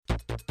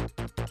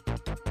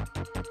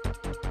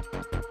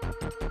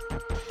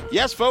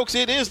Yes, folks,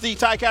 it is the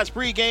Ticats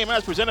pregame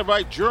as presented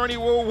by Journey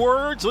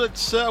Words.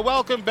 Let's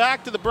welcome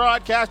back to the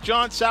broadcast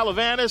John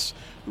Salavanis,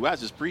 who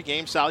has his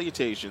pregame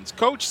salutations.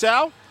 Coach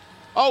Sal,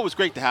 always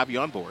great to have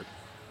you on board.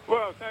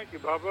 Well, thank you,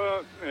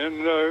 Bubba,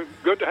 and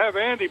good to have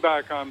Andy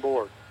back on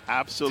board.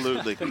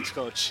 Absolutely. Thanks,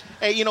 Coach.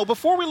 Hey,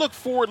 before we look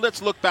forward,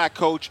 let's look back,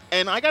 Coach.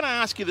 And I got to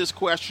ask you this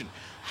question.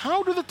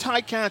 How do the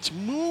Ticats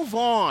move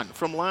on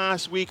from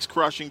last week's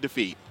crushing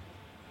defeat?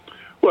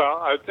 Well,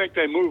 I think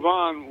they move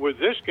on with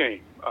this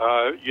game.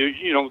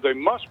 They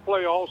must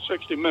play all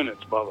 60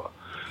 minutes, Bubba.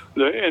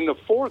 And the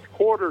fourth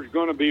quarter is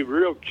going to be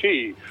real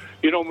key.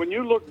 When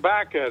you look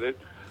back at it,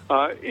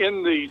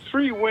 in the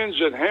 3 wins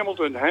that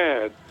Hamilton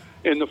had,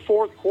 in the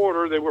fourth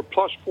quarter, they were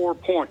plus 4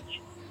 points.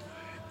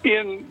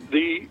 In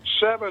the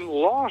 7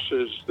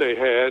 losses they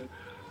had,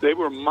 they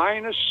were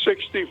minus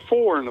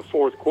 64 in the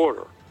fourth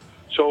quarter.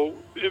 So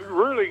it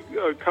really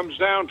comes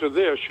down to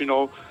this,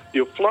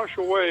 you flush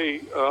away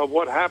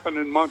what happened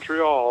in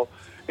Montreal,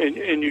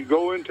 and you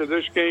go into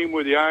this game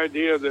with the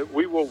idea that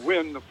we will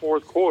win the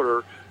fourth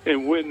quarter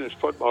and win this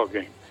football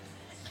game.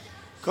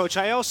 Coach,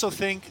 I also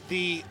think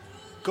the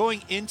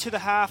going into the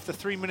half, the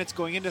 3 minutes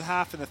going into the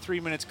half, and the 3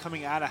 minutes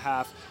coming out of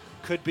half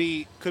could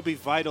be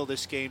vital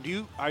this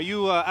game. Are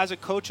you as a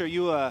coach, are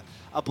you a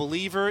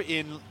believer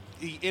in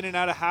the in and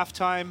out of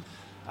halftime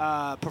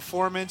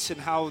performance and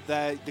how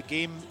the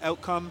game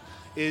outcome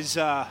is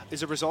a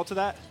result of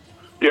that?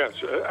 Yes,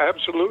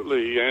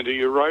 absolutely, Andy.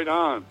 You're right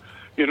on.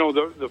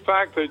 The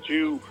fact that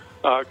you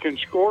can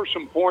score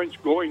some points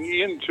going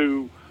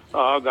into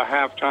the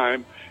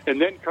halftime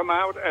and then come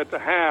out at the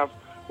half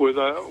with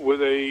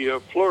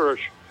a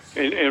flourish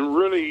and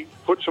really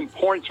put some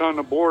points on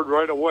the board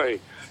right away.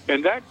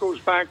 And that goes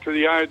back to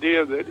the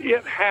idea that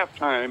at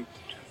halftime,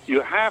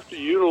 you have to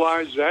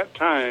utilize that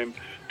time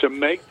to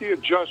make the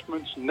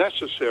adjustments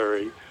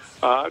necessary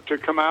to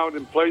come out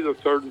and play the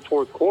third and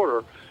fourth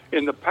quarter.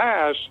 In the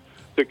past,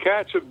 the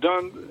Cats have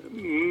done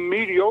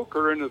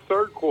mediocre in the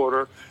third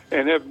quarter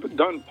and have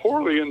done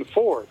poorly in the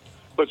fourth,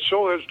 but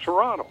so has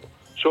Toronto.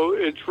 So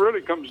it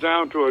really comes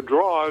down to a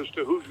draw as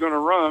to who's going to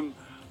run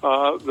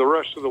the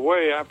rest of the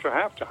way after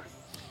halftime.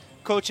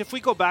 Coach, if we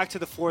go back to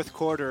the fourth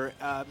quarter,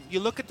 you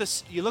look at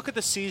this. You look at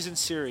the season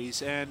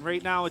series, and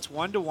right now it's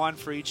 1-1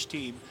 for each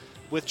team,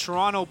 with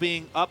Toronto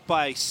being up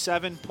by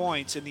 7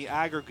 points in the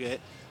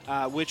aggregate,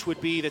 which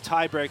would be the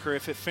tiebreaker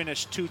if it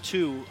finished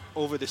 2-2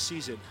 over the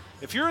season.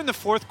 If you're in the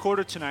fourth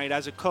quarter tonight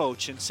as a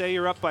coach, and say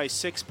you're up by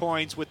 6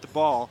 points with the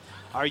ball,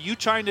 are you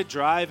trying to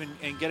drive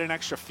and get an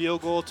extra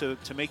field goal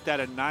to make that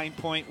a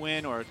 9-point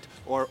win or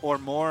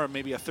more, or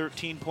maybe a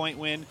 13-point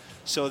win,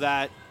 so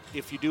that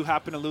if you do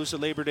happen to lose a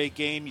Labor Day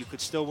game, you could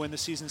still win the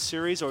season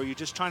series, or are you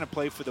just trying to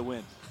play for the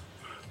win?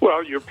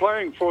 Well, you're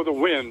playing for the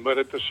win, but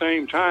at the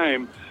same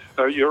time,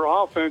 your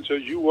offense,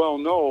 as you well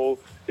know,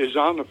 is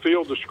on the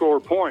field to score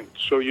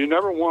points. So you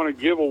never want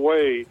to give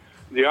away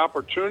the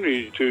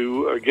opportunity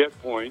to get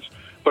points.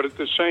 But at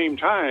the same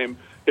time,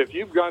 if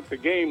you've got the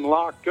game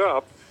locked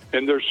up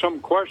and there's some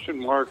question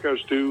mark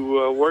as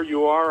to where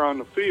you are on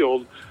the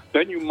field,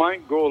 then you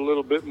might go a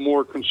little bit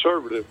more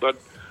conservative. But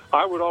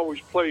I would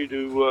always play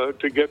to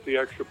get the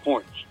extra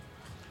points.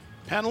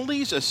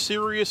 Penalties, a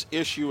serious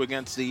issue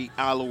against the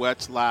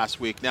Alouettes last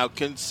week. Now,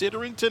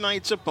 considering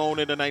tonight's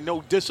opponent, and I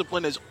know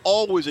discipline is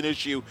always an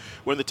issue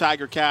when the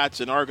Tiger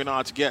Cats and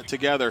Argonauts get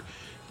together,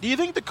 do you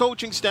think the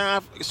coaching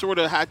staff sort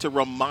of had to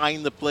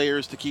remind the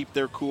players to keep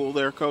their cool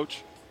there,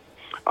 Coach?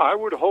 I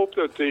would hope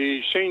that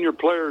the senior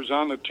players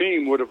on the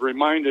team would have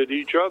reminded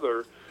each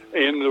other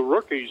and the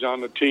rookies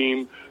on the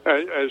team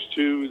as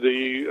to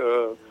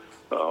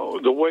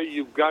the way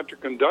you've got to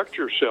conduct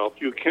yourself.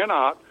 You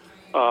cannot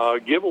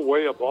give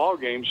away a ball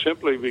game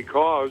simply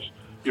because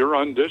you're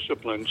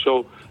undisciplined.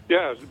 So,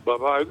 yes,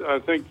 but I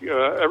think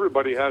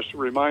everybody has to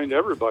remind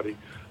everybody.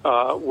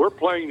 We're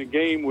playing the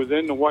game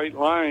within the white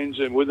lines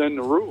and within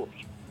the rules.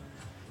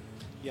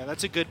 Yeah,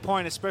 that's a good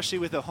point, especially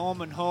with a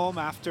home and home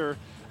after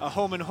a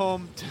home and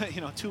home,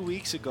 2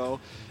 weeks ago.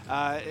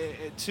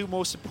 2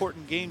 most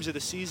important games of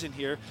the season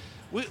here.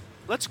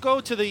 Let's go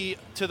to the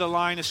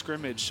line of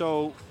scrimmage.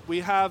 So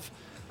we have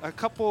a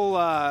couple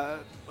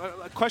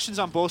questions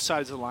on both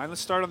sides of the line.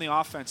 Let's start on the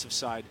offensive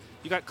side.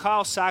 You got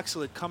Kyle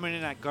Saxelid coming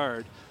in at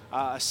guard,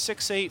 a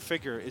 6'8"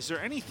 figure. Is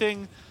there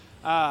anything,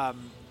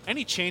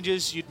 any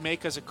changes you'd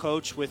make as a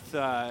coach with,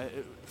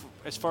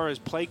 as far as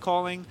play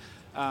calling,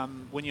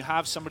 when you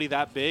have somebody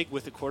that big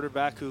with a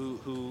quarterback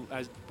who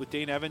with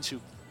Dane Evans, who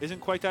isn't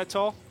quite that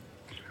tall?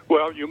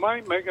 Well, you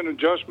might make an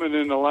adjustment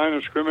in the line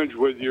of scrimmage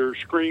with your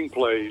screen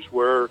plays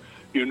where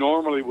you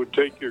normally would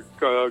take your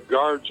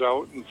guards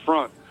out in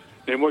front.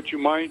 And what you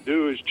might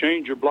do is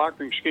change your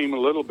blocking scheme a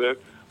little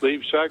bit,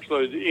 leave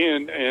Saxelid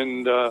in,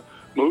 and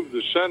move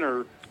the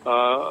center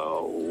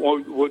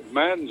with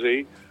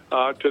Manzi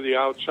to the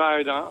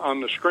outside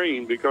on the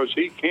screen, because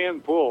he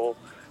can pull,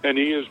 and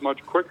he is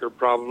much quicker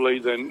probably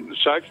than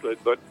Saxelid.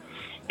 But,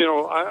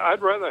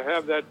 I'd rather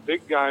have that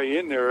big guy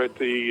in there at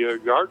the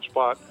guard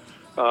spot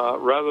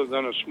rather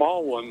than a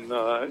small one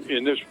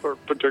in this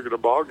particular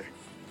ballgame.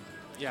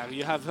 Yeah,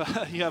 you have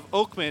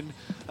Oakman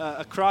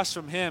across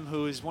from him,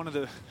 who is one of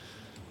the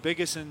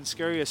biggest and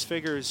scariest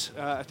figures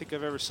I think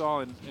I've ever saw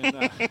in real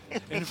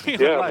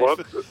life. Well,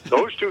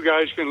 those two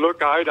guys can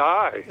look eye to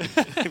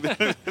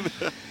eye.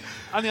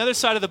 On the other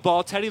side of the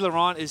ball, Teddy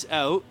Laurent is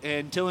out,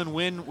 and Dylan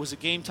Wynn was a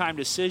game-time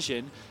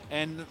decision.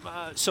 And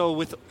so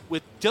with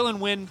Dylan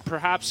Wynn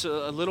perhaps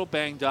a little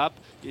banged up,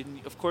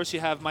 and of course you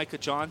have Micah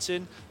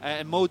Johnson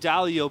and Mo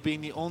Dalio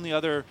being the only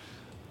other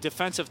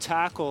defensive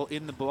tackle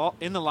in the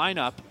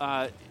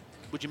lineup.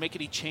 Would you make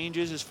any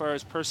changes as far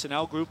as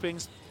personnel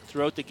groupings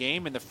throughout the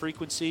game and the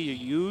frequency you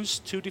use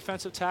two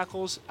defensive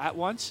tackles at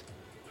once?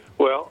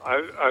 Well,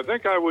 I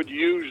think I would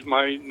use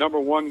my number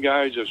one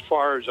guys as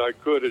far as I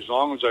could, as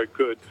long as I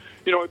could.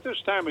 You know, at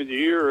this time of the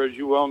year, as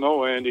you well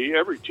know, Andy,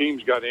 every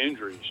team's got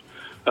injuries.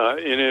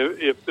 And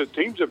if the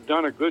teams have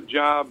done a good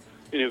job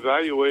in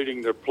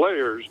evaluating their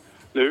players,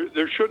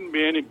 there shouldn't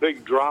be any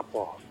big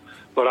drop-off.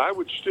 But I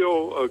would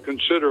still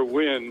consider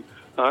Wynn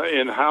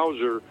and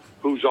Hauser,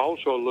 who's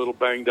also a little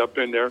banged up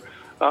in there.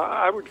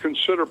 I would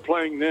consider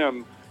playing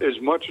them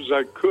as much as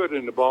I could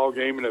in the ball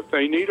game, and if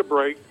they need a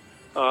break,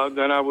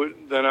 then I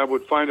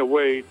would find a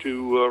way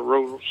to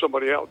roll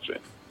somebody else in.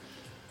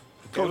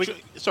 Coach,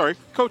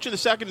 in the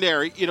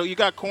secondary, you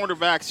got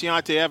cornerback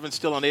Keontae Evans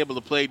still unable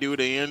to play due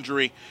to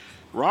injury.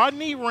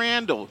 Rodney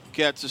Randall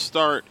gets a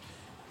start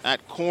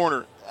at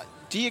corner.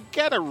 Do you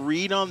get a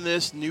read on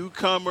this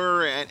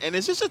newcomer? And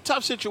is this a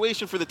tough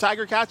situation for the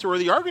Tiger Cats, or are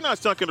the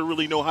Argonauts not going to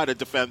really know how to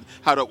defend,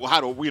 how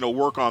to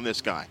work on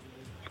this guy?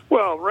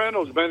 Well,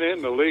 Randall's been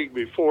in the league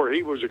before.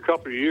 He was a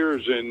couple of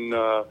years in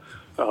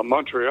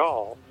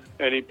Montreal,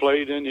 and he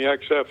played in the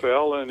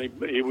XFL,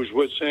 and he was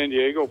with San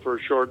Diego for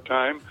a short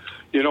time.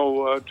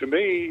 To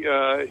me,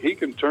 he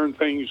can turn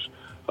things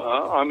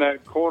on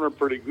that corner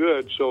pretty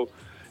good. So,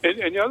 and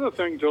the other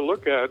thing to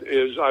look at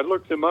is I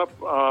looked him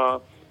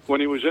up when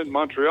he was in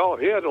Montreal.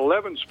 He had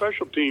 11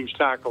 special teams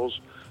tackles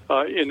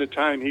in the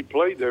time he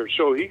played there.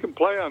 So he can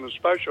play on the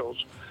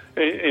specials,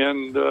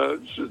 and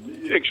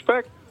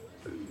expect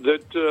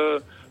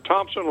that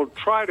Thompson will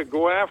try to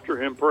go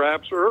after him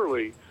perhaps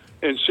early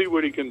and see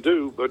what he can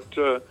do.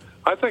 But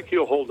I think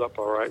he'll hold up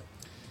all right.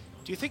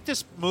 Do you think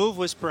this move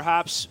was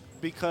perhaps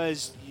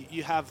because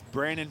you have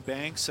Brandon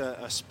Banks,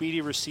 a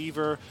speedy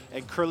receiver,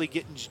 and Curly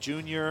Gittens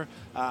Jr.,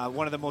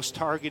 one of the most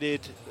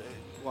targeted?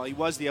 Well, he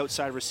was the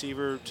outside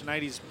receiver.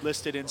 Tonight he's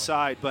listed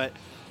inside. But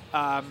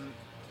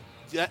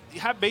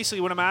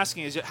basically what I'm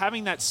asking is,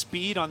 having that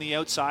speed on the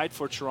outside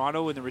for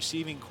Toronto in the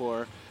receiving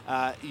core.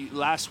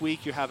 Last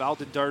week you have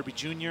Alden Darby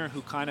Jr.,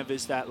 who kind of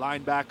is that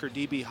linebacker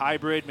DB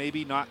hybrid,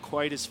 maybe not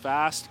quite as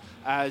fast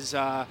as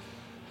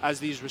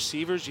these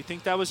receivers. Do you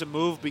think that was a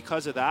move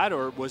because of that,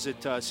 or was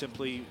it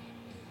simply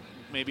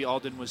maybe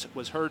Alden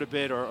was hurt a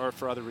bit, or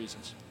for other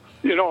reasons?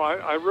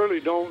 I really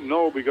don't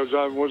know, because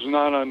I was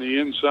not on the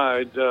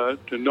inside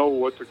to know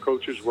what the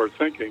coaches were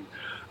thinking.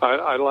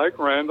 I like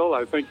Randall.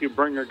 I think you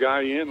bring a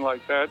guy in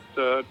like that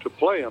to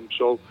play him.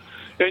 So,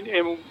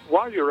 and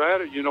while you're at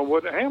it,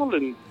 what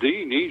Hamilton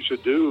D needs to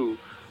do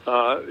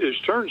is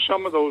turn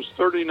some of those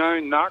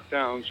 39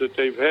 knockdowns that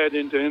they've had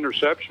into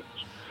interceptions.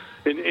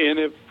 And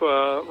if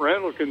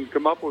Randall can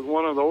come up with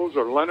one of those,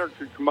 or Leonard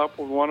can come up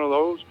with one of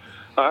those,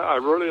 I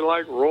really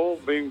like Roll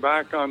being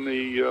back on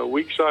the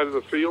weak side of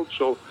the field.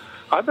 So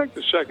I think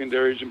the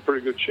secondary is in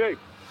pretty good shape.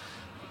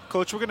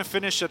 Coach, we're going to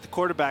finish at the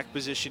quarterback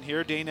position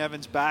here. Dane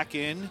Evans back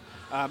in.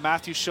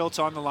 Matthew Schultz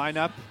on the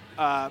lineup.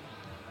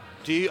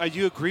 Do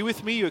you agree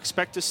with me? You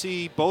expect to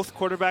see both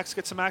quarterbacks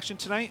get some action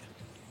tonight?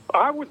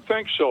 I would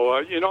think so.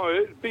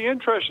 It'd be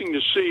interesting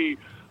to see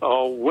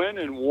when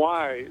and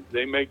why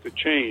they make the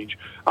change.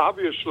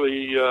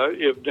 Obviously,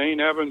 if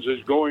Dane Evans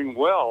is going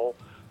well,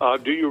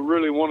 do you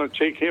really want to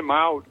take him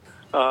out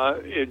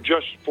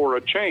just for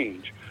a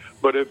change?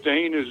 But if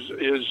Dane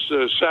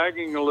is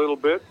sagging a little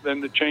bit,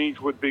 then the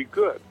change would be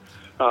good.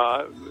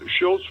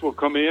 Schultz will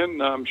come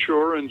in, I'm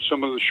sure, in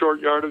some of the short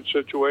yardage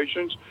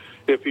situations.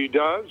 If he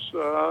does,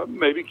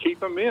 maybe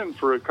keep him in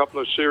for a couple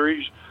of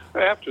series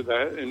after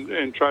that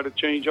and try to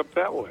change up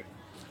that way.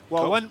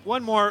 Well,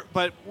 one more,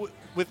 but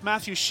with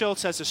Matthew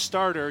Schultz as a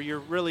starter, you're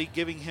really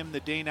giving him the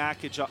Dane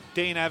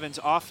Evans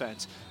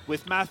offense.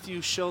 With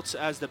Matthew Schultz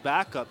as the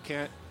backup,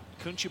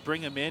 couldn't you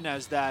bring him in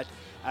as that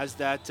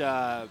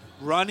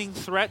running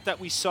threat that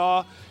we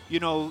saw,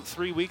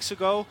 3 weeks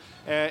ago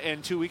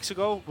and 2 weeks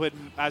ago,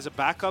 as a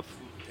backup,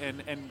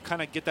 and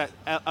kind of get that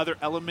other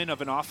element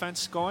of an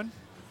offense going?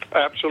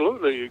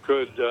 Absolutely, you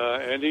could,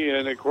 Andy.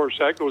 And of course,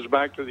 that goes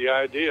back to the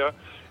idea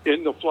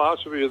in the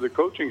philosophy of the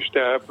coaching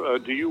staff.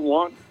 Do you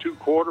want two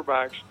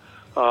quarterbacks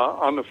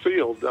on the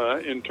field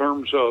in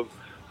terms of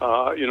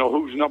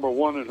who's number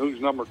one and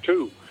who's number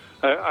two?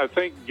 I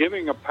think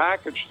giving a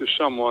package to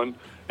someone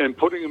and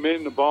putting them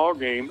in the ball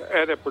game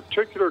at a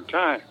particular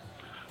time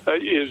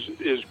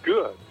is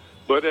good.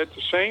 But at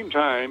the same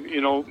time,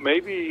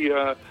 maybe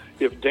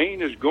if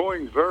Dane is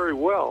going very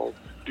well,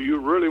 do you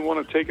really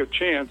want to take a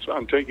chance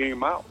on taking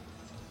him out?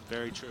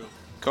 Very true.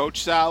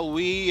 Coach Sal,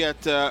 we at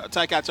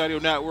Ticats Audio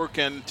Network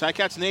and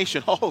Ticats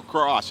Nation all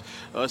across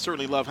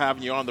certainly love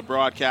having you on the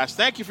broadcast.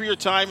 Thank you for your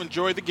time.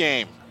 Enjoy the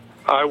game.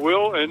 I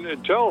will,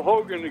 and tell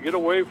Hogan to get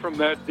away from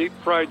that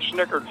deep-fried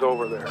Snickers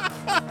over there.